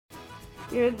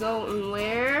You're going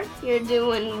where? You're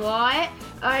doing what?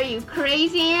 Are you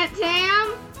crazy, Aunt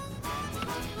Tam?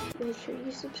 Make sure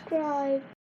you subscribe.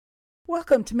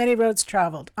 Welcome to Many Roads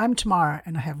Traveled. I'm Tamara,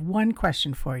 and I have one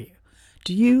question for you.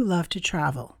 Do you love to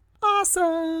travel?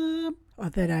 Awesome! Well,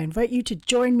 then I invite you to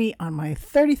join me on my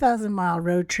 30,000-mile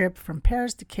road trip from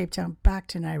Paris to Cape Town back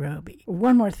to Nairobi.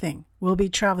 One more thing. We'll be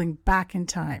traveling back in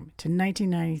time to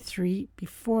 1993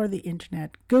 before the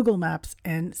internet, Google Maps,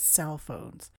 and cell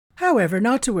phones. However,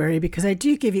 not to worry, because I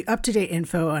do give you up-to-date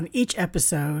info on each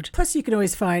episode. Plus, you can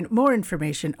always find more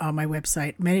information on my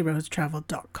website,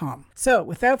 manyroadstravel.com. So,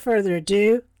 without further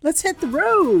ado, let's hit the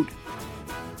road!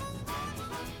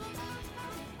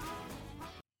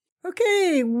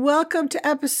 Okay, welcome to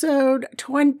episode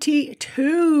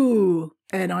 22.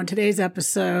 And on today's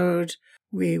episode,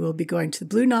 we will be going to the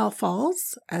Blue Nile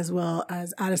Falls, as well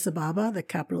as Addis Ababa, the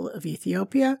capital of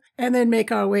Ethiopia, and then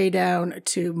make our way down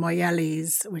to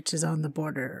Moyales, which is on the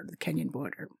border, the Kenyan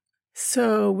border.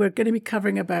 So we're going to be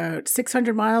covering about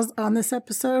 600 miles on this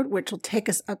episode, which will take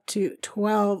us up to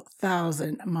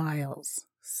 12,000 miles.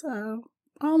 So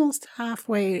almost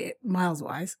halfway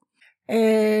miles-wise.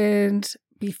 And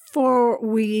before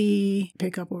we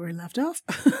pick up where we left off,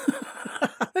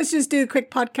 let's just do a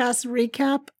quick podcast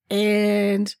recap.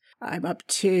 And I'm up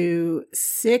to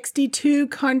 62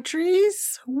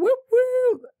 countries,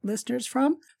 listeners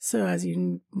from. So as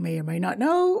you may or may not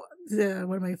know,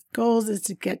 one of my goals is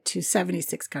to get to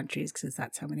 76 countries because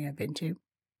that's how many I've been to.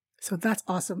 So that's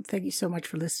awesome. Thank you so much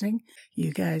for listening.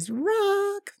 You guys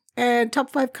rock. And top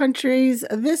 5 countries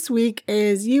this week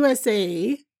is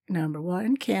USA, number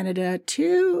 1, Canada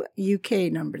 2,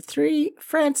 UK number 3,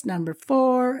 France number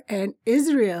 4, and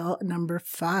Israel number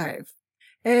 5.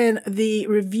 And the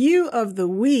review of the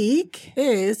week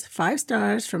is 5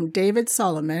 stars from David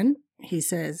Solomon. He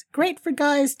says, great for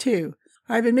guys too.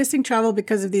 I've been missing travel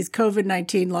because of these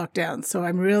COVID-19 lockdowns, so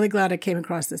I'm really glad I came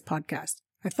across this podcast.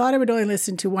 I thought I would only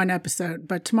listen to one episode,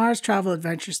 but tomorrow's travel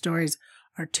adventure stories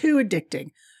are too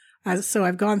addicting. So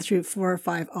I've gone through 4 or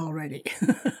 5 already.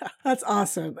 That's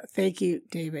awesome. Thank you,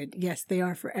 David. Yes, they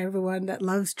are for everyone that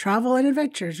loves travel and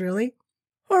adventures, really.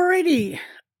 Alrighty.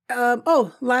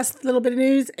 Last little bit of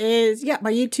news is,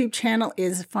 my YouTube channel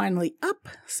is finally up.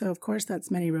 So, of course,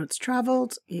 that's Many Roads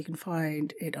Traveled. You can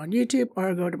find it on YouTube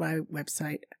or go to my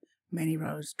website,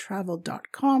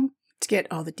 manyroadstravel.com, to get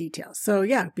all the details. So,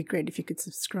 it'd be great if you could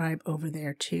subscribe over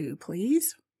there too,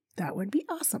 please. That would be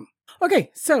awesome. Okay,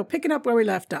 so picking up where we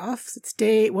left off, it's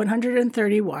day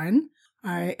 131.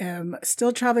 I am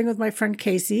still traveling with my friend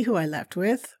Casey, who I left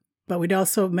with, but we'd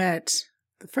also met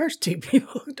the first 2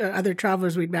 people, other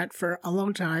travelers we'd met for a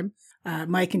long time,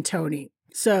 Mike and Tony.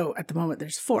 So at the moment,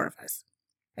 there's 4 of us.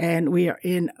 And we are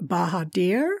in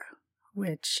Bahadir,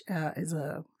 which is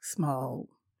a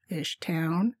small-ish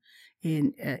town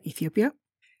in Ethiopia.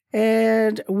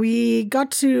 And we got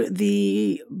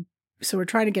to so we're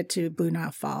trying to get to Blue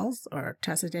Nile Falls, or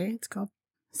Tassadeh, it's called.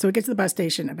 So we get to the bus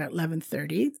station about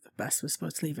 11:30. The bus was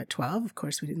supposed to leave at 12. Of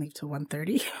course, we didn't leave till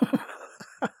 1:30.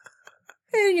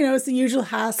 And, it's the usual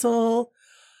hassle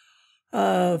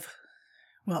of,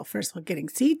 first of all, getting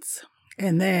seats.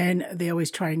 And then they always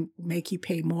try and make you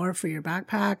pay more for your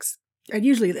backpacks. And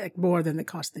usually more than the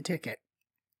cost of the ticket.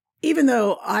 Even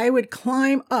though I would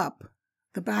climb up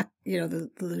the back,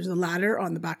 there's a ladder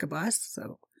on the back of the bus.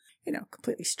 So,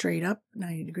 completely straight up,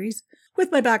 90 degrees. With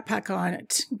my backpack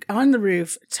on the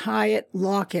roof, tie it,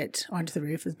 lock it onto the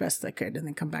roof as best as I could, and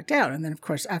then come back down. And then, of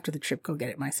course, after the trip, go get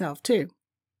it myself, too.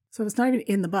 So it's not even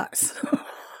in the bus.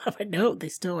 But no, they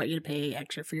still want you to pay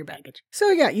extra for your baggage. So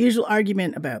usual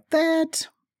argument about that.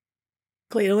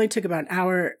 It only took about an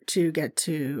hour to get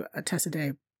to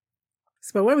Tassadeh.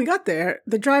 So when we got there,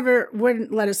 the driver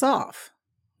wouldn't let us off.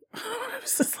 I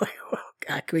was just like,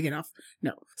 can we get off?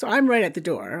 No. So I'm right at the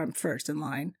door. I'm first in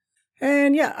line.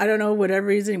 And I don't know, whatever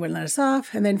reason, he wouldn't let us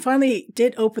off. And then finally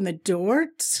did open the door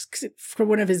for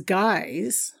one of his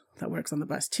guys that works on the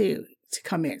bus too, to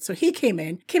come in. So he came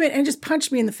in and just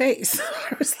punched me in the face.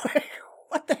 I was like,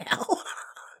 what the hell?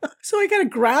 So I got to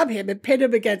grab him and pin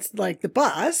him against the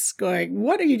bus going,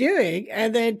 what are you doing?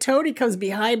 And then Tony comes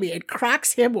behind me and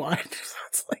cracks him one. So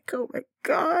it's like, oh my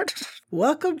God.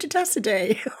 Welcome to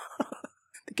Tassadeh.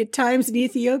 The good times in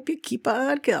Ethiopia keep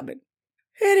on coming.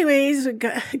 Anyways, we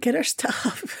get our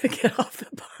stuff, get off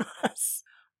the bus.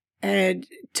 And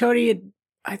Tony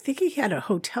I think he had a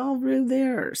hotel room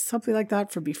there or something like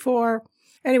that from before.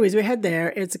 Anyways, we head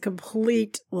there. It's a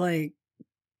complete,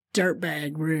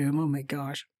 dirtbag room. Oh my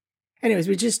gosh. Anyways,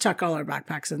 we just tuck all our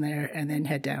backpacks in there and then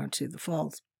head down to the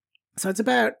falls. So it's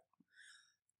about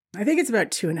I think it's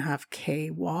about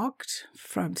 2.5K walked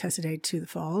from Tessaday to the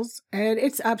falls. And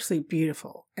it's absolutely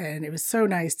beautiful. And it was so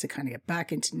nice to kind of get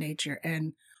back into nature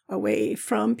and away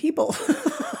from people,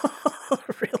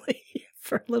 really,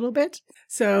 for a little bit.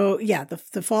 So yeah,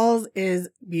 the falls is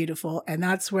beautiful. And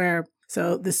that's where,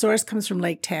 so the source comes from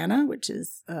Lake Tana, which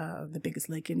is the biggest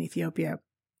lake in Ethiopia.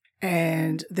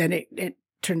 And then it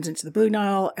turns into the Blue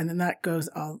Nile. And then that goes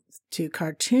all to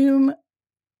Khartoum,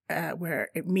 where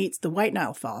it meets the White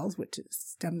Nile Falls, which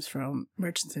stems from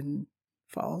Murchison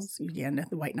Falls, again,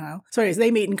 the White Nile. So anyways,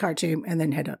 they meet in Khartoum and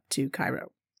then head up to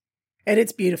Cairo. And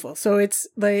it's beautiful. So it's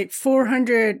like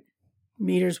 400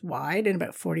 meters wide and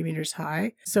about 40 meters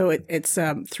high. So it's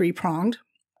three-pronged.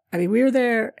 I mean, we were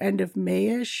there end of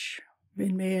May-ish,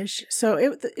 mid-May-ish. So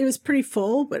it was pretty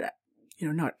full, but,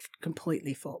 not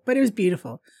completely full. But it was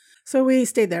beautiful. So we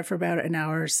stayed there for about an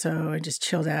hour or so and just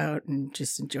chilled out and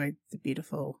just enjoyed the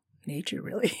beautiful nature,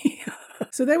 really.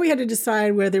 So then we had to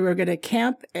decide whether we were going to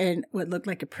camp in what looked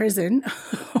like a prison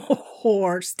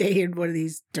or stay in one of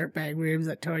these dirtbag rooms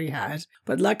that Tony had.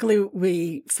 But luckily,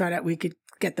 we found out we could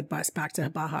get the bus back to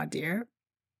Bahadir.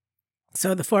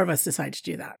 So the four of us decided to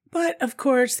do that. But of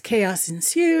course, chaos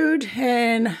ensued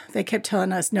and they kept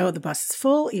telling us, no, the bus is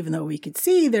full, even though we could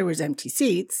see there was empty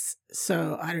seats.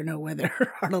 So I don't know whether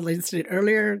our little incident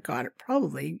earlier got it,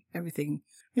 probably everything,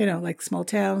 like small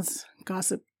towns,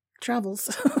 gossip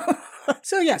travels.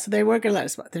 So they weren't going to let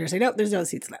us. They're saying, no, there's no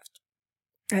seats left.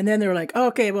 And then they were like, oh,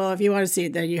 okay, well, if you want to see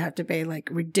it, then you have to pay like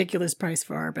ridiculous price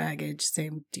for our baggage.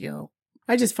 Same deal.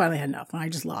 I just finally had enough and I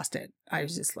just lost it. I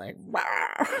was just like,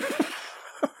 wow.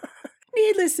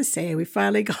 Needless to say, we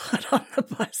finally got on the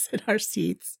bus in our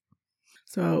seats.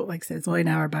 So, like I said, it's only an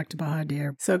hour back to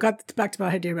Bahadir. So, got back to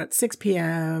Bahadir about 6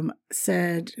 p.m.,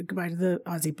 said goodbye to the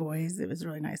Aussie boys. It was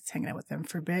really nice hanging out with them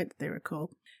for a bit. They were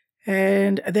cool.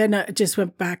 And then just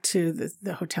went back to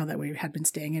the hotel that we had been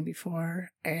staying in before.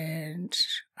 And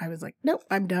I was like, nope,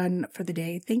 I'm done for the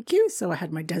day. Thank you. So, I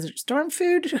had my Desert Storm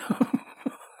food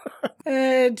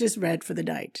and just read for the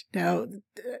night. Now,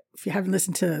 if you haven't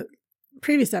listened to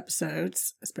previous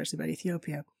episodes, especially about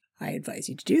Ethiopia, I advise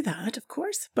you to do that, of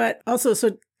course. But also,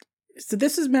 so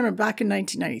this was, remember, back in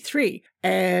 1993.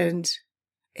 And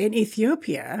in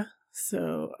Ethiopia,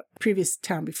 so previous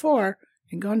town before,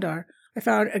 in Gondar, I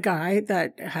found a guy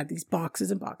that had these boxes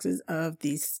and boxes of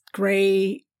these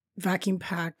gray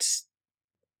vacuum-packed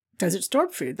Desert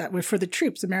Storm food that were for the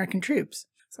troops, American troops.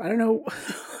 So I don't know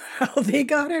how they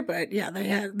got it, but yeah, they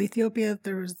had Ethiopia.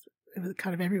 It was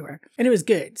kind of everywhere. And it was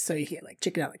good. So you get like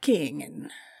chicken a la king and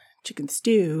chicken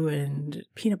stew and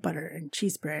peanut butter and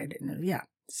cheese bread. And yeah,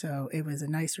 so it was a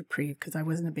nice reprieve because I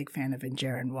wasn't a big fan of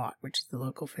injera and wat, which is the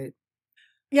local food.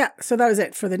 Yeah, so that was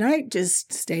it for the night.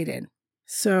 Just stayed in.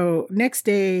 So next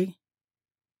day,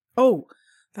 that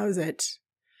was it.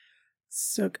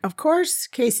 So of course,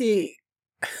 Casey,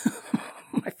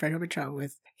 my friend I've been traveling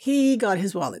with, he got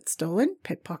his wallet stolen,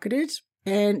 pickpocketed.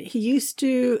 And he used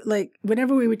to, like,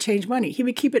 whenever we would change money, he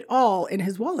would keep it all in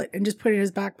his wallet and just put it in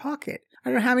his back pocket. I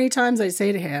don't know how many times I'd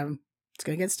say to him, it's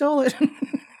going to get stolen.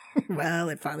 Well,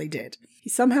 it finally did.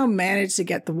 He somehow managed to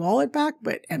get the wallet back,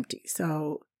 but empty.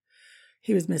 So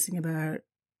he was missing about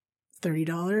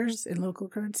 $30 in local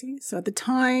currency. So at the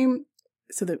time,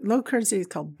 so the local currency is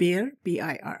called beer,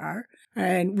 B-I-R-R.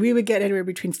 And we would get anywhere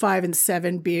between 5 and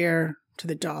 7 beer to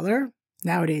the dollar.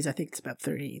 Nowadays, I think it's about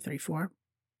 30, 34.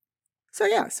 So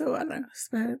yeah, so I don't know, it's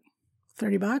about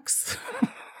 $30.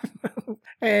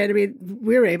 And I mean,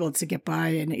 we were able to get by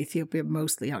in Ethiopia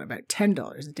mostly on about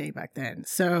 $10 a day back then.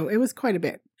 So it was quite a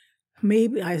bit.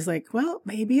 Maybe, I was like, well,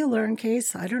 maybe a learn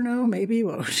case. I don't know, maybe you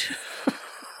won't.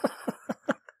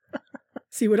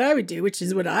 See, what I would do, which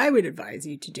is what I would advise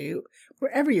you to do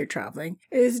wherever you're traveling,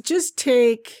 is just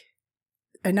take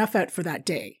enough out for that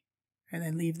day and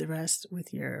then leave the rest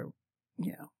with your,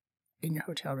 in your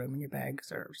hotel room, in your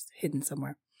bags, or hidden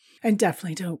somewhere. And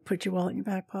definitely don't put your wallet in your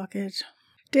back pocket.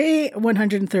 Day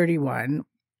 131,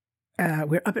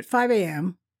 we're up at 5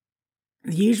 a.m.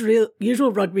 The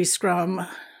usual rugby scrum,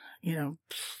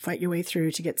 fight your way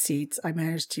through to get seats. I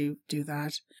managed to do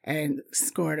that and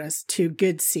scored us 2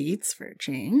 good seats for a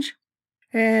change.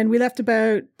 And we left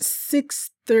about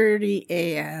 6:30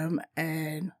 a.m.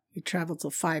 and we traveled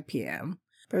till 5 p.m.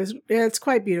 But it's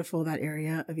quite beautiful, that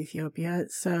area of Ethiopia.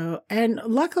 So, and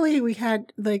luckily we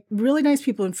had like really nice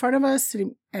people in front of us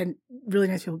and really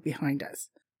nice people behind us.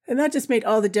 And that just made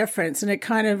all the difference. And it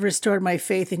kind of restored my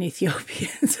faith in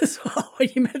Ethiopians as well. When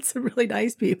you met some really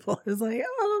nice people, it was like,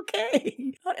 oh,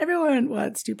 okay. Not everyone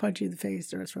wants to punch you in the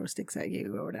face or throw sticks at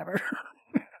you or whatever.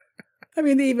 I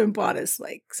mean, they even bought us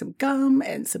like some gum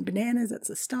and some bananas at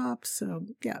the stop. So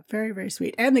yeah, very, very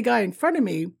sweet. And the guy in front of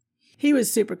me, He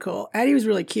was super cool. And he was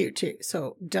really cute too.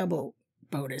 So double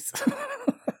bonus.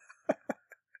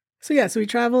 So we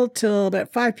traveled till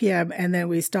about 5 p.m. and then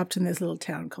we stopped in this little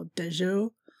town called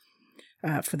Dezhou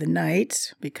for the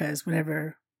night because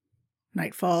whenever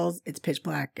night falls, it's pitch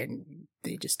black and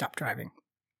they just stop driving.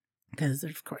 Because,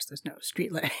 of course, there's no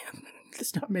street light.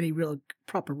 There's not many real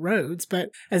proper roads,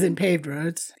 but as in paved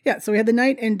roads. Yeah, so we had the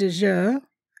night in Dezhou.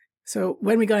 So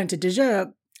when we got into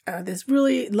Dezhou, this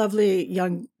really lovely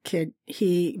young kid,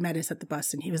 he met us at the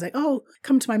bus and he was like, oh,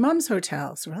 come to my mom's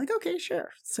hotel. So we're like, okay, sure.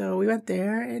 So we went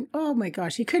there and oh my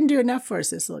gosh, he couldn't do enough for us,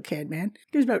 this little kid, man.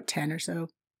 He was about 10 or so.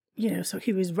 So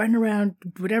he was running around,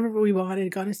 whatever we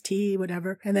wanted, got his tea,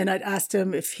 whatever. And then I'd asked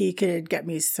him if he could get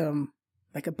me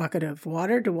like a bucket of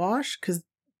water to wash, because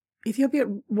Ethiopia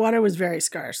water was very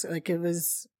scarce. Like it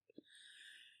was,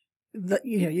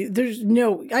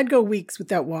 I'd go weeks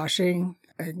without washing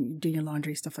and doing your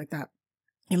laundry, stuff like that.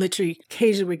 You literally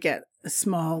occasionally would get a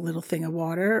small little thing of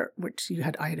water, which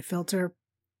I had to filter,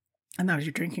 and that was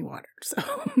your drinking water. So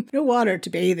no water to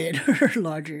bathe in or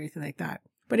laundry or anything like that.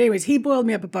 But anyways, he boiled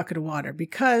me up a bucket of water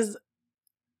because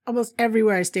almost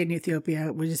everywhere I stayed in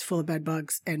Ethiopia was just full of bed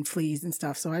bugs and fleas and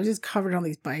stuff. So I was just covered in all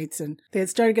these bites and they had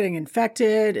started getting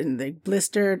infected and they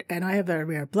blistered. And I have a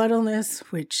rare blood illness,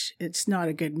 which it's not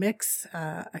a good mix.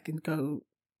 I can go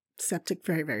septic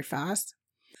very, very fast.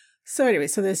 So anyway,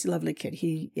 so this lovely kid,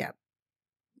 he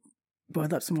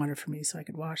boiled up some water for me so I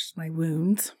could wash my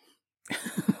wounds.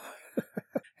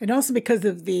 And also because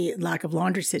of the lack of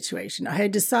laundry situation, I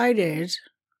had decided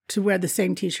to wear the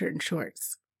same t-shirt and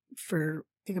shorts I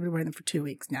think I've been wearing them for 2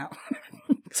 weeks now.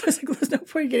 So I was like, there's no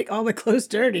point in getting all my clothes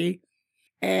dirty.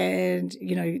 And,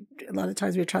 a lot of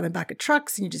times we would try them back at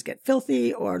trucks and you just get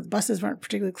filthy, or the buses weren't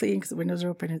particularly clean because the windows are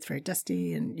open and it's very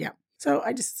dusty. And so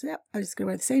I just going to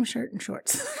wear the same shirt and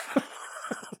shorts.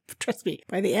 Trust me,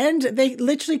 by the end, they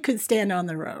literally could stand on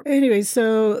the road. Anyway,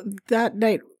 so that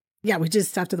night, we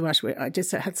just after the wash, I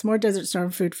just had some more Desert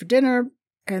Storm food for dinner.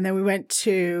 And then we went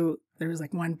there was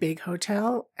like one big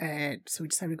hotel. And so we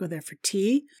decided to go there for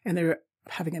tea. And they were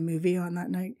having a movie on that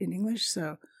night in English.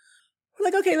 So we're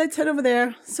like, okay, let's head over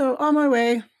there. So on my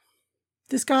way,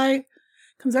 this guy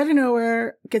comes out of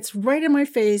nowhere, gets right in my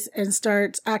face and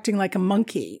starts acting like a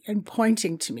monkey and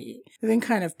pointing to me, and then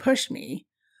kind of pushed me.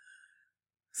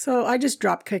 So I just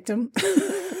drop kicked him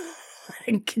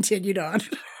and continued on.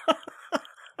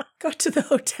 Got to the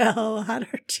hotel, had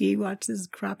our tea, watched this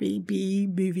crappy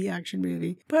action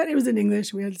movie. But it was in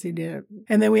English, we had seen it.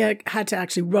 And then we had to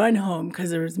actually run home because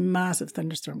there was a massive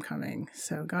thunderstorm coming.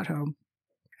 So got home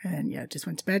and just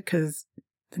went to bed because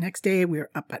the next day we were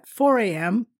up at 4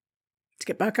 a.m. to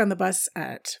get back on the bus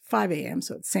at 5 a.m.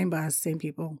 So it's the same bus, same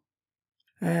people.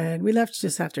 And we left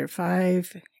just after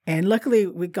 5. And luckily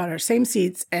we got our same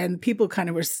seats and people kind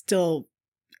of were still,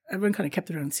 everyone kind of kept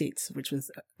their own seats, which was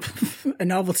a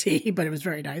novelty, but it was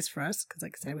very nice for us because,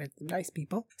 like I said, we had nice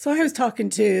people. So I was talking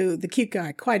to the cute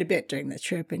guy quite a bit during the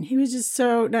trip, and he was just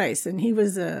so nice. And he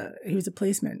was a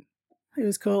policeman. It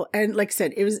was cool. And like I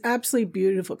said, it was absolutely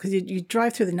beautiful because you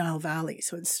drive through the Nile Valley,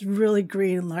 so it's really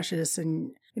green and luscious,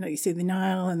 and you see the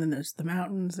Nile, and then there's the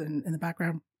mountains and in the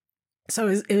background. So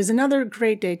it was another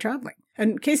great day traveling.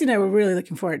 And Casey and I were really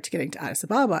looking forward to getting to Addis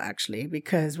Ababa, actually,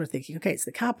 because we're thinking, okay, it's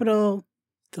the capital.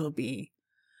 There'll be,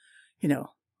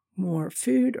 more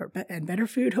food and better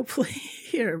food, hopefully,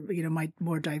 or,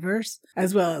 more diverse,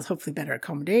 as well as hopefully better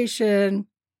accommodation.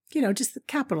 Just the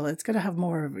capital. It's going to have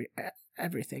more of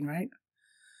everything, right?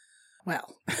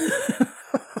 Well,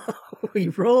 we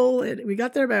roll it. We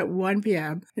got there about 1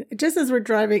 p.m. Just as we're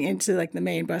driving into the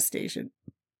main bus station,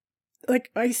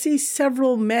 I see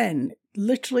several men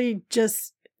literally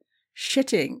just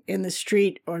shitting in the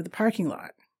street or the parking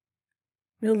lot,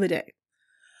 middle of the day.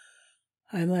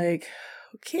 I'm like,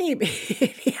 okay,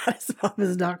 maybe Addis Ababa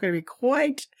is not going to be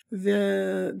quite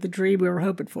the dream we were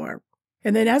hoping for.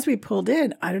 And then as we pulled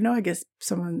in, I don't know, I guess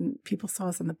people saw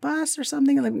us on the bus or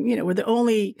something. And we're the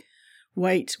only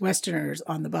white Westerners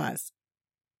on the bus.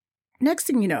 Next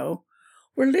thing you know,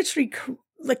 we're literally,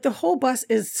 the whole bus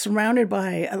is surrounded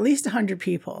by at least 100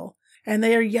 people. And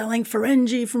they are yelling,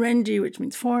 Ferengi, which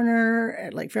means foreigner,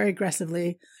 very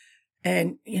aggressively.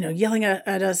 And, yelling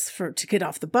at us to get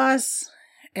off the bus.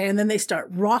 And then they start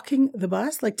rocking the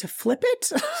bus, to flip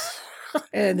it.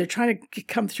 And they're trying to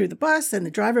come through the bus, and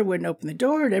the driver wouldn't open the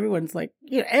door. And everyone's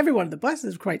everyone on the bus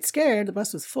is quite scared. The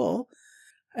bus was full.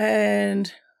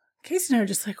 And Casey and I are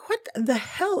just like, what the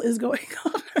hell is going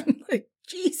on?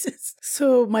 Jesus.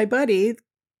 So my buddy,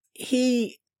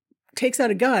 he takes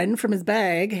out a gun from his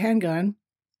bag, handgun,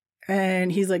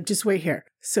 and he's like, just wait here.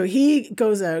 So he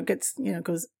goes out, gets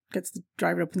the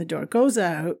driver to open the door, goes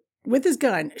out, with his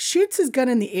gun, shoots his gun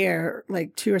in the air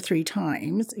like 2 or 3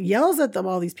 times, yells at them,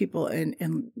 all these people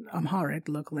in Amharic,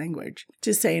 the local language,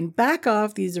 just saying, back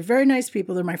off. These are very nice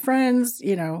people. They're my friends,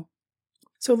 you know.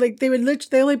 So like they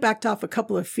only backed off a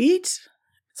couple of feet.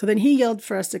 So then he yelled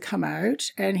for us to come out,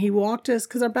 and he walked us,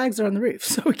 because our bags are on the roof,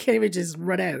 so we can't even just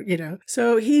run out, you know.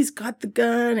 So he's got the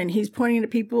gun, and he's pointing at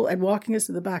people and walking us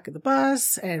to the back of the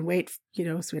bus and wait, you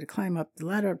know, so we had to climb up the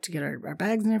ladder up to get our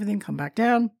bags and everything, come back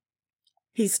down.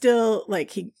 He's still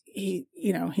like, he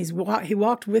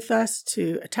walked with us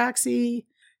to a taxi.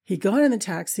 He got in the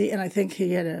taxi, and I think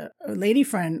he had a lady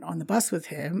friend on the bus with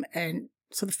him, and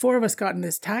so the 4 of us got in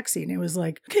this taxi, and it was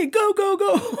like, okay, go, go,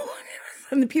 go.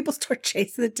 And the people start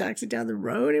chasing the taxi down the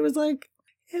road. It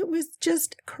was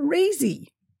just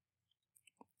crazy.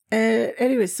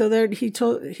 Anyway, so there he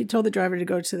told the driver to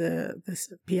go to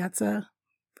this piazza,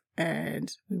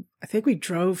 and I think we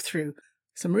drove through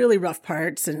some really rough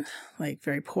parts and like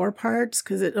very poor parts,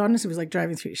 because it honestly was like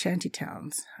driving through shanty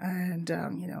towns, and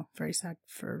you know, very sad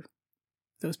for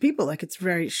those people. Like, it's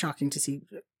very shocking to see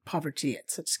poverty at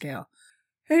such scale.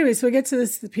 Anyway, so we get to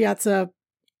the piazza.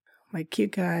 My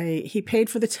cute guy, he paid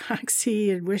for the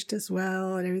taxi and wished us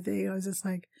well and everything. I was just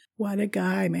like, what a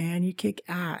guy, man. You kick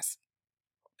ass.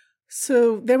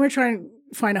 So then we're trying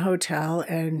to find a hotel,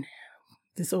 and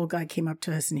this old guy came up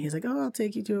to us and he's like, oh, I'll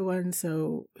take you to one.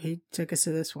 So he took us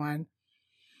to this one.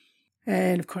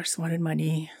 And of course, wanted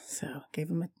money. So gave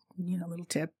him a little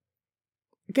tip.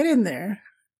 Get in there.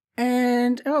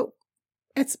 And,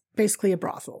 it's basically a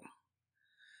brothel.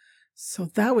 So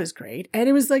that was great. And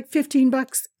it was like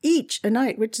 $15 each a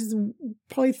night, which is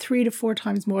probably 3 to 4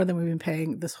 times more than we've been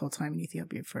paying this whole time in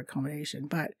Ethiopia for accommodation.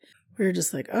 But we were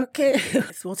just like, okay,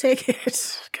 we'll take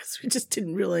it. Because we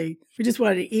just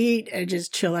wanted to eat and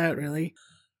just chill out, really.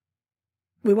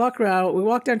 We walked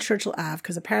down Churchill Ave,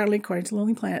 because apparently, according to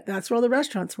Lonely Planet, that's where all the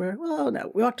restaurants were. Well,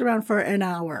 no, we walked around for an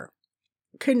hour.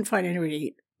 Couldn't find anywhere to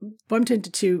eat. Bumped into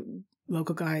 2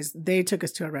 local guys. They took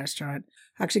us to a restaurant.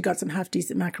 Actually got some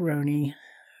half-decent macaroni.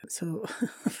 So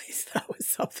at least that was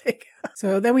something.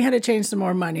 So then we had to change some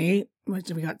more money, which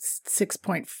we got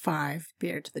 6.5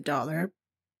 beer to the dollar.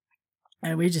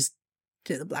 And we just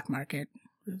did the black market.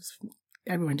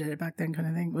 Everyone did it back then, kind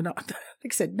of thing. Well, like I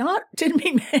said, didn't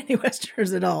meet many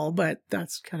Westerners at all, but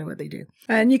that's kind of what they do.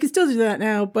 And you can still do that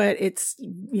now, but it's,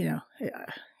 you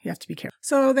have to be careful.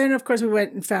 So then, of course, we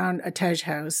went and found a Tej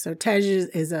house. So Tej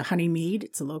is a honey mead.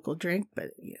 It's a local drink,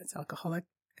 but it's alcoholic.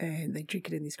 And they drink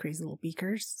it in these crazy little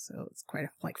beakers. So it's quite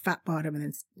like fat bottom and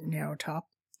then narrow top.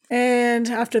 And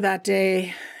after that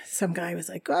day, some guy was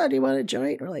like, oh, do you want a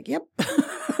joint? We're like, yep.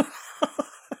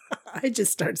 I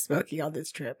just started smoking on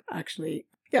this trip, actually.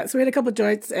 Yeah, so we had a couple of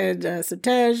joints and some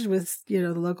Tej with, the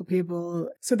local people.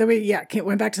 So then we,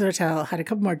 went back to the hotel, had a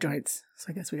couple more joints. So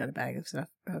I guess we got a bag of stuff,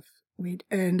 of weed.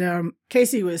 And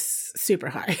Casey was super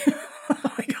high.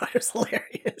 Oh my God, it was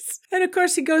hilarious. And of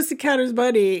course, he goes to count his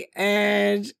money,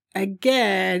 and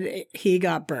again, he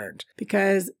got burned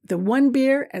because the 1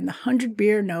 beer and the 100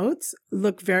 beer notes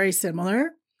look very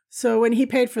similar. So when he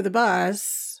paid for the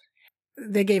bus,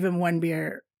 they gave him 1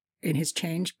 beer in his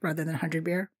change rather than 100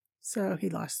 beer. So he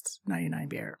lost 99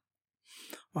 beer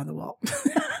on the wall.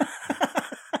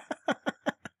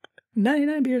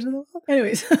 99 beers on the wall.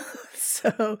 Anyways,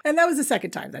 and that was the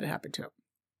second time that it happened to him.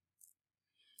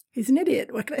 He's an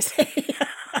idiot. What can I say?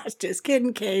 I was just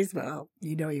kidding, Case. Well,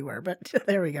 you were, but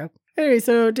there we go. Anyway,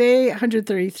 so day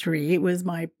 133 was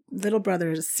my little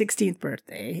brother's 16th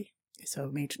birthday.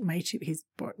 So he's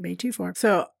born May 24.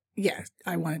 So yeah,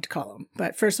 I wanted to call him.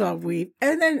 But first of all,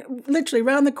 and then literally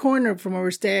around the corner from where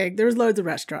we're staying, there was loads of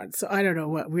restaurants. So I don't know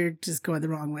what, we're just going the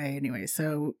wrong way anyway.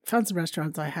 So found some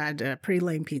restaurants. I had a pretty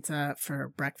lame pizza for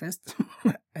breakfast,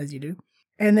 as you do.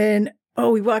 And then,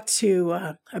 we walked to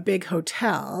a big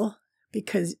hotel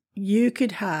because you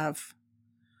could have,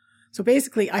 so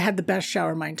basically I had the best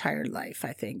shower of my entire life,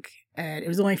 I think. And it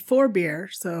was only 4 beer,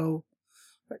 so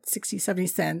 60, 70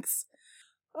 cents.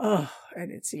 Oh,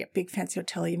 and it's a big fancy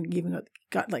hotel. Even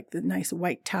got like the nice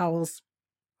white towels.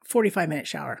 45-minute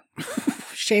shower.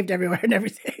 Shaved everywhere and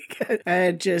everything.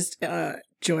 And just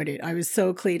enjoyed it. I was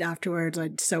so clean afterwards.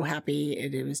 I'm so happy.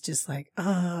 And it was just like,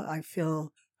 I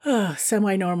feel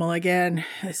semi-normal again.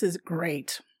 This is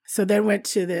great. So then walked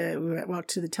to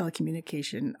the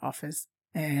telecommunication office.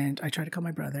 And I tried to call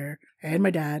my brother and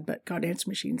my dad, but got answer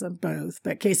machines on both.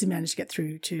 But Casey managed to get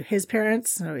through to his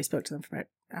parents. So we spoke to them for about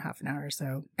a half an hour or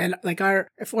so. And like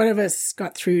if one of us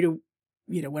got through to,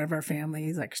 one of our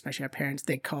families, like especially our parents,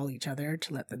 they'd call each other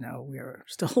to let them know we were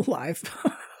still alive.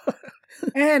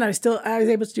 And I was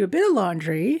able to do a bit of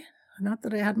laundry, Not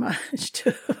that I had much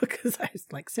to, because I,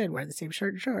 like I said, wear the same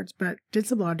shirt and shorts, but did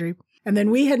some laundry. And then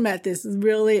we had met this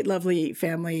really lovely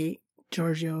family,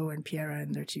 Giorgio and Piera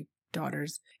and their two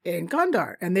daughters in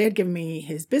Gondar. And they had given me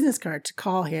his business card to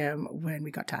call him when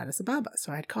we got to Addis Ababa.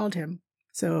 So I had called him.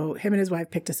 So him and his wife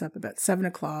picked us up about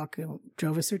 7:00,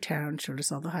 drove us through town, showed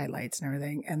us all the highlights and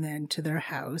everything, and then to their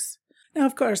house. Now,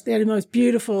 of course, they had the most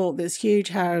beautiful, this huge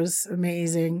house,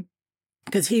 amazing,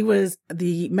 because he was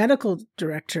the medical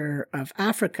director of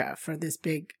Africa for this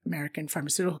big American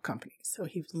pharmaceutical company. So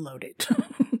he was loaded.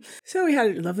 So we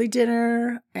had a lovely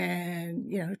dinner and,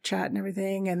 chat and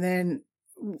everything. And then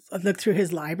I looked through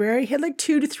his library. He had like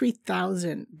 2,000 to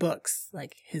 3,000 books,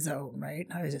 like his own, right?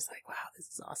 I was just like, wow, this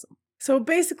is awesome. So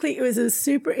basically it was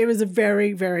a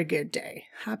very, very good day.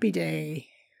 Happy day.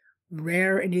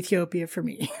 Rare in Ethiopia for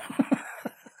me.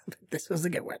 This was a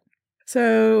good one.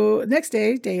 So next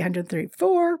day, day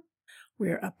 134, we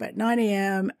were up at 9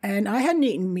 a.m. and I hadn't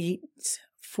eaten meat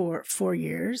for 4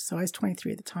 years. So I was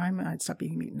 23 at the time. I'd stopped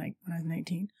eating meat when I was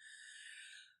 19.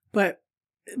 But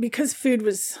because food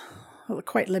was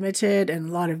quite limited and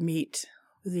a lot of meat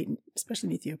was eaten, especially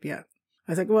in Ethiopia,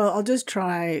 I was like, well, I'll just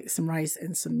try some rice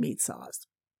and some meat sauce.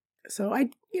 So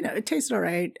it tasted all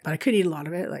right, but I couldn't eat a lot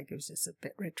of it. Like it was just a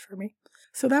bit rich for me.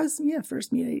 So that was,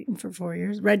 first meat I eaten for 4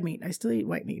 years. Red meat. I still eat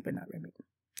white meat, but not red meat.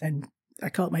 And I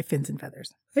call it my fins and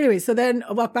feathers. Anyway, so then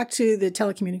I walked back to the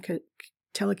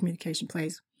telecommunication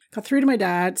place. Got through to my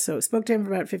dad. So spoke to him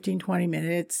for about 15, 20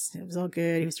 minutes. It was all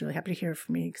good. He was really happy to hear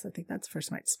from me because I think that's the first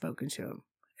time I'd spoken to him.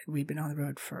 And we'd been on the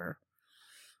road for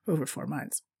over 4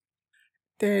 months.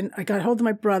 Then I got hold of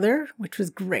my brother, which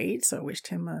was great. So I wished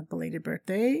him a belated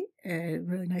birthday and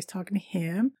really nice talking to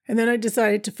him. And then I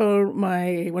decided to phone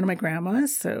one of my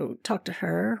grandmas. So talk to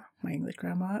her, my English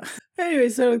grandma. Anyway,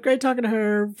 so it was great talking to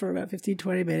her for about 15,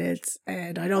 20 minutes.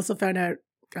 And I'd also found out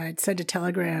I'd sent a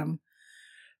telegram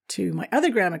to my other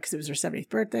grandma because it was her 70th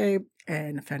birthday.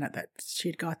 And I found out that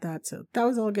she'd got that. So that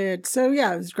was all good. So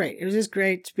yeah, it was great. It was just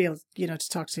great to be able, to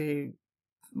talk to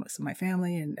most of my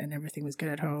family and everything was good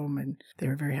at home and they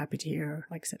were very happy to hear,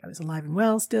 like I said, I was alive and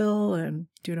well still and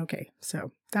doing okay.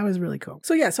 So that was really cool.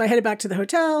 So I headed back to the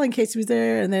hotel in case he was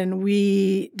there. And then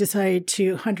we decided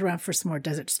to hunt around for some more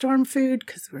Desert Storm food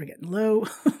because we were getting low.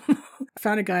 I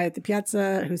found a guy at the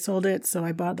piazza who sold it. So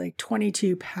I bought like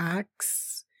 22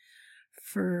 packs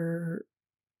for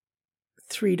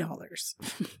 $3.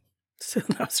 So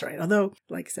that was right. Although,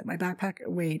 like I said, my backpack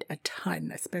weighed a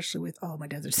ton, especially with all my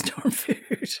Desert Storm food.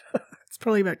 It's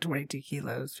probably about 22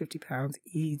 kilos, 50 pounds,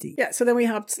 easy. Yeah, so then we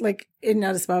hopped, in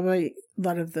Addis Ababa, a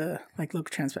lot of the, local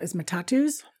transport is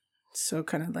matatus. So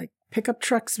kind of like pickup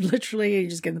trucks, literally. You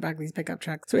just get in the back of these pickup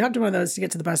trucks. So we hopped on one of those to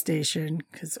get to the bus station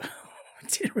because I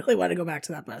didn't really want to go back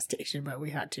to that bus station, but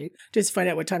we had to. Just find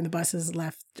out what time the buses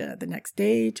left the next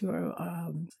day to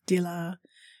Dila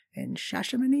and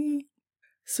Shashamani.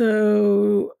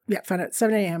 So, found out at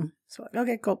 7 a.m. So,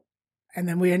 okay, cool. And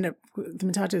then we ended up, the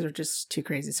matatus are just too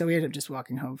crazy. So we ended up just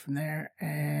walking home from there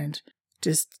and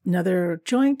just another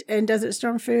joint and Desert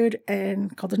Storm food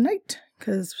and called it a night.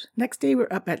 Because next day we're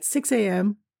up at 6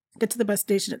 a.m., get to the bus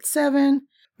station at 7.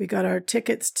 We got our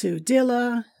tickets to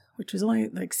Dila, which was only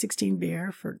 16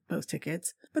 beer for both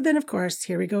tickets. But then, of course,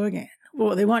 here we go again.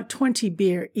 Well, they want 20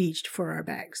 beer each for our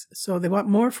bags. So they want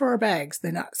more for our bags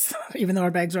than us, even though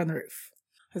our bags are on the roof.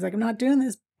 I was like, I'm not doing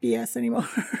this BS anymore.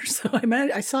 So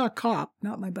I saw a cop,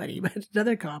 not my buddy, but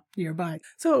another cop nearby.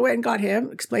 So I went and got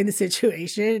him, explained the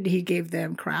situation. He gave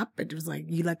them crap. It was like,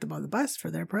 you let them on the bus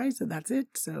for their price and that's it.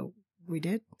 So we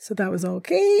did. So that was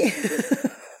okay.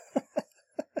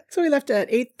 So we left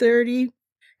at 8:30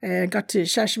 and got to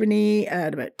Shashamani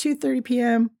at about 2:30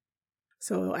 p.m.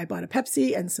 So I bought a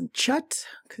Pepsi and some chut,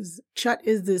 because chut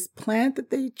is this plant that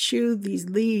they chew these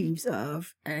leaves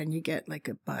of, and you get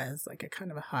a buzz, a kind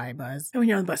of a high buzz. And when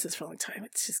you're on the buses for a long time,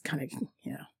 it's just kind of,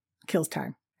 kills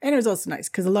time. And it was also nice,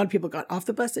 because a lot of people got off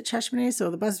the bus at Shashamani,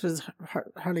 so the bus was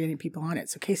hardly any people on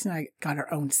it. So Casey and I got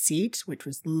our own seat, which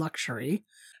was luxury.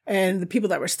 And the people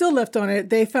that were still left on it,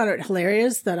 they found it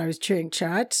hilarious that I was chewing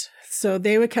chut. So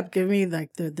they kept giving me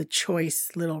the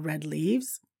choice little red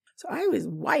leaves. So I was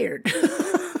wired.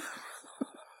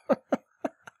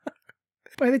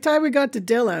 By the time we got to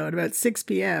Dila at about 6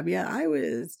 p.m., I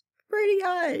was pretty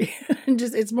high. And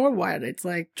it's more wired. It's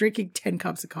like drinking 10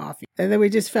 cups of coffee. And then we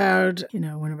just found,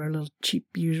 one of our little cheap,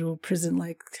 usual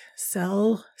prison-like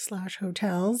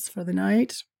cell/hotels for the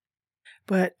night.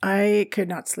 But I could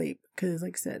not sleep because,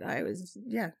 like I said, I was,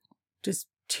 just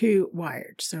too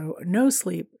wired. So no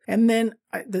sleep. And then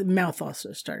the mouth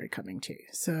also started coming too.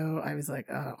 So I was like,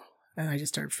 oh. And I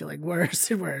just started feeling worse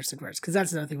and worse and worse. Because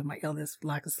that's another thing with my illness.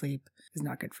 Lack of sleep is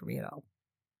not good for me at all.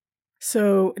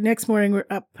 So next morning we're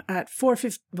up at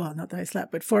 4:15. Well, not that I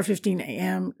slept, but 4:15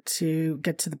 a.m. to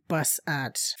get to the bus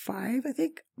at 5, I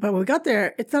think. But when we got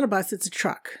there, it's not a bus, it's a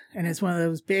truck. And it's one of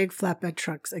those big flatbed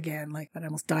trucks again, like that I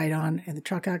almost died on in the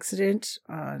truck accident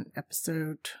on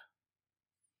episode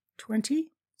 20.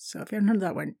 So if you haven't heard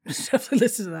that one, definitely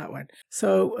listen to that one.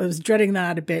 So I was dreading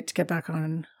that a bit to get back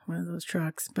on one of those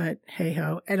trucks, but hey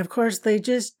ho. And of course, they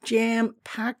just jam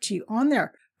packed you on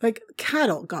there. Like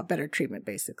cattle got better treatment,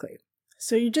 basically.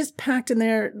 So you just packed in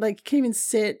there, like you can't even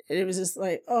sit. It was just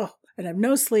like, oh, and I have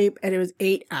no sleep. And it was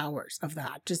 8 hours of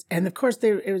that. And of course,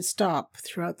 it would stop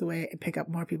throughout the way and pick up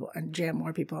more people and jam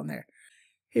more people in there.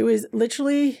 It was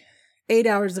literally 8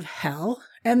 hours of hell.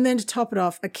 And then to top it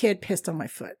off, a kid pissed on my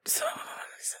foot. So I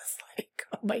was just like,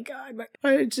 oh my God.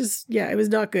 It was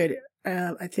not good.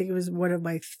 I think it was one of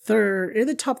my in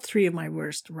the top 3 of my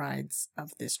worst rides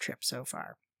of this trip so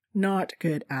far. Not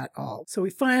good at all. So we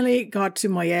finally got to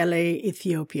Moyale,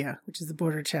 Ethiopia, which is the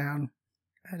border town,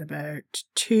 at about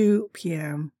 2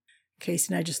 p.m.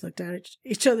 Casey and I just looked at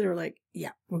each other and were like,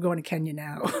 yeah, we're going to Kenya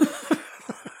now.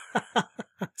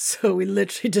 So we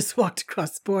literally just walked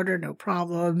across the border, no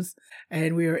problems.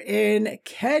 And we were in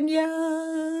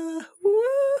Kenya. Woo!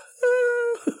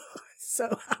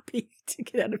 So happy to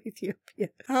get out of Ethiopia.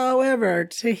 However,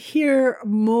 to hear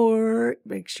more,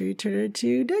 make sure you turn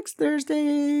into next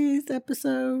Thursday's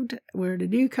episode. We're in a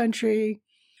new country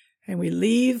and we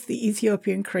leave the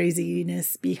Ethiopian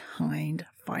craziness behind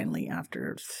finally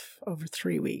after over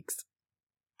 3 weeks.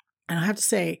 And I have to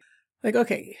say, like,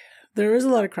 okay, there is a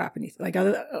lot of crap in Ethiopia. Like,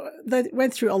 that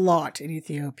went through a lot in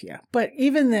Ethiopia. But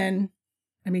even then,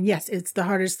 I mean, yes, it's the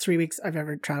hardest 3 weeks I've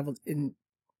ever traveled in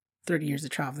 30 years of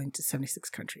traveling to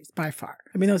 76 countries, by far.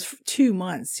 I mean, those 2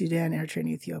 months, Sudan, Eritrea, and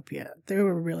Ethiopia, they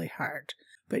were really hard.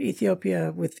 But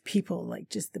Ethiopia with people, like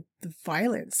just the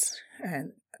violence,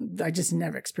 and I just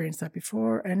never experienced that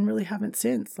before and really haven't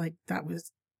since. Like, that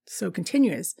was so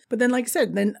continuous. But then, like I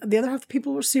said, then the other half of the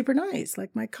people were super nice.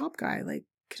 Like my cop guy, like,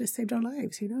 could have saved our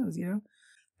lives. Who knows,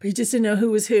 But you just didn't know who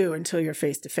was who until you're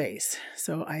face to face.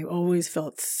 So I always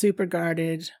felt super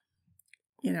guarded,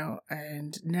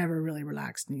 and never really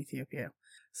relaxed in Ethiopia.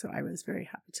 So I was very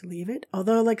happy to leave it.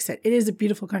 Although, like I said, it is a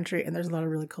beautiful country and there's a lot of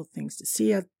really cool things to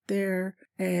see out there.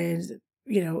 And,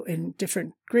 in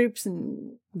different groups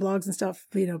and blogs and stuff,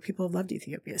 people have loved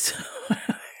Ethiopia. So,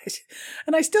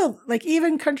 and I still, like,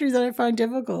 even countries that I find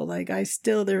difficult, like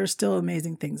there are still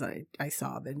amazing things I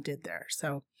saw and did there.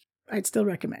 So I'd still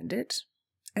recommend it.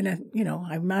 And,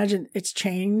 I imagine it's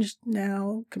changed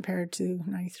now compared to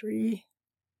 93.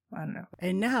 I don't know.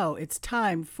 And now it's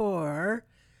time for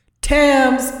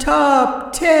Tam's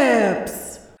Top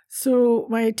Tips. So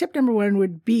my tip number 1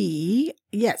 would be,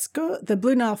 yes, the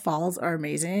Blue Nile Falls are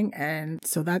amazing. And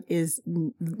so it's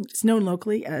known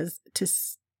locally as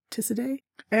Tisidae.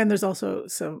 And there's also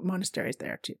some monasteries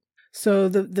there too. So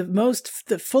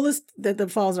the fullest that the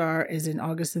falls are is in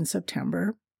August and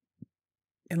September.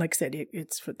 And like I said,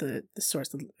 it's for the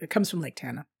source. It comes from Lake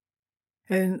Tana.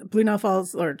 And Blue Nile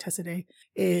Falls, or Tisidae,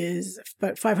 is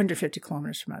about 550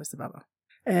 kilometers from Addis Ababa.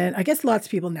 And I guess lots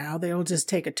of people now, they'll just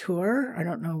take a tour. I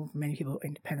don't know many people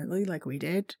independently like we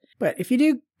did. But if you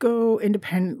do go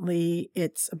independently,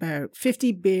 it's about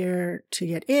 50 beer to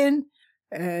get in.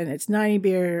 And it's 90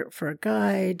 beer for a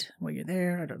guide while you're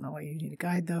there. I don't know why you need a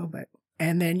guide though.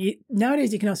 And then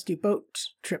nowadays you can also do boat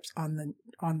trips on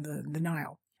the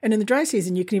Nile. And in the dry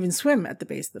season, you can even swim at the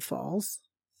base of the falls.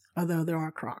 Although there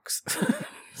are crocs.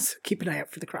 So keep an eye out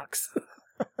for the crocs.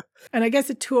 And I guess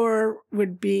a tour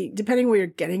would be, depending where you're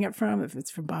getting it from, if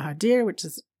it's from Bahadir, which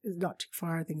is not too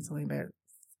far, I think it's only about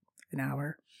an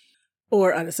hour,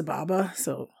 or Addis Ababa.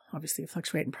 So obviously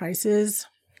fluctuate in prices,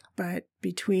 but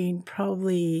between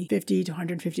probably $50 to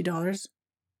 $150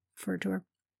 for a tour.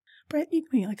 But like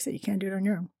I said, you can't do it on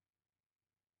your own.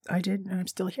 I did, and I'm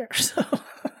still here, so...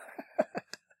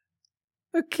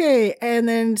 Okay, and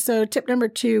then so tip number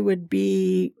 2 would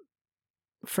be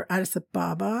for Addis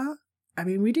Ababa. I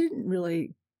mean, we didn't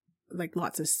really like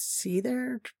lots of sea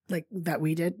there, like that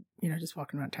we did, just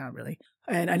walking around town really.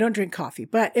 And I don't drink coffee,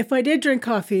 but if I did drink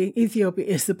coffee, Ethiopia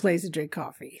is the place to drink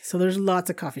coffee. So there's lots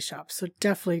of coffee shops. So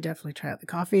definitely try out the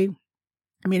coffee.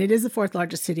 I mean, it is the 4th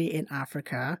largest city in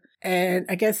Africa. And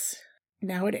I guess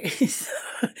nowadays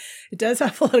it does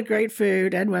have a lot of great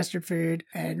food and Western food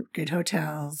and good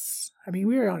hotels. I mean,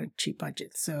 we were on a cheap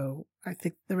budget, so I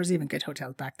think there was even good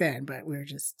hotels back then, but we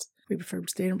preferred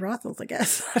staying in brothels, I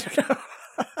guess. I don't know.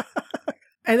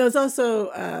 And there was also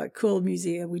a cool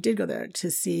museum. We did go there to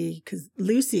see, because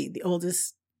Lucy, the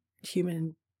oldest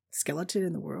human skeleton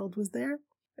in the world, was there.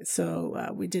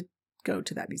 So we did go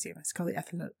to that museum. It's called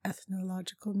the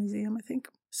Ethnological Museum, I think.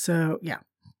 So yeah,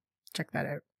 check that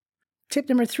out. Tip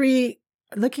number 3,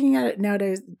 looking at it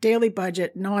nowadays, daily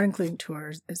budget, not including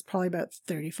tours, is probably about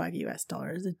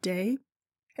 $35 a day.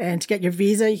 And to get your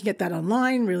visa, you can get that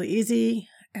online, really easy.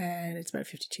 And it's about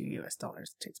 $52. It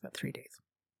takes about 3 days.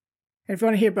 And if you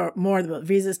want to hear about more about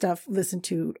visa stuff, listen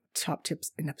to Top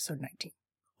Tips in episode 19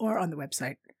 or on the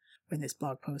website when this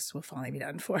blog post will finally be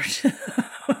done for it.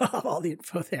 I'll have all the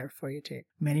info there for you too.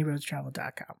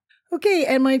 ManyRoadsTravel.com. Okay,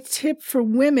 and my tip for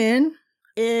women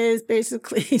is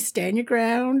basically stand your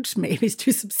ground, maybe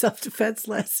do some self-defense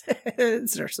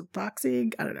lessons or some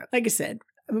boxing. I don't know. Like I said,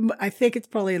 I think it's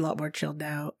probably a lot more chilled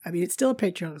now. I mean, it's still a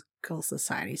patriarchal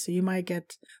society, so you might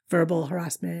get verbal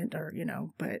harassment or,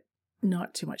 but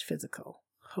not too much physical,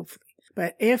 hopefully.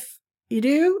 But if you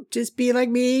do, just be like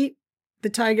me, the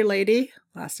Tiger Lady.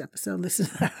 Last episode, listen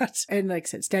to that. And like I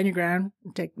said, stand your ground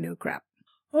and take no crap.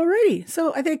 Alrighty,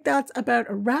 so I think that's about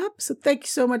a wrap. So thank you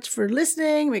so much for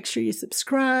listening. Make sure you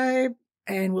subscribe,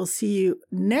 and we'll see you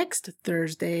next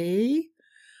Thursday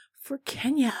for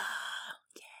Kenya.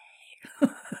 Yay.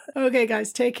 Okay,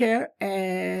 guys, take care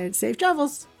and safe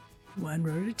travels. One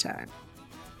road at a time.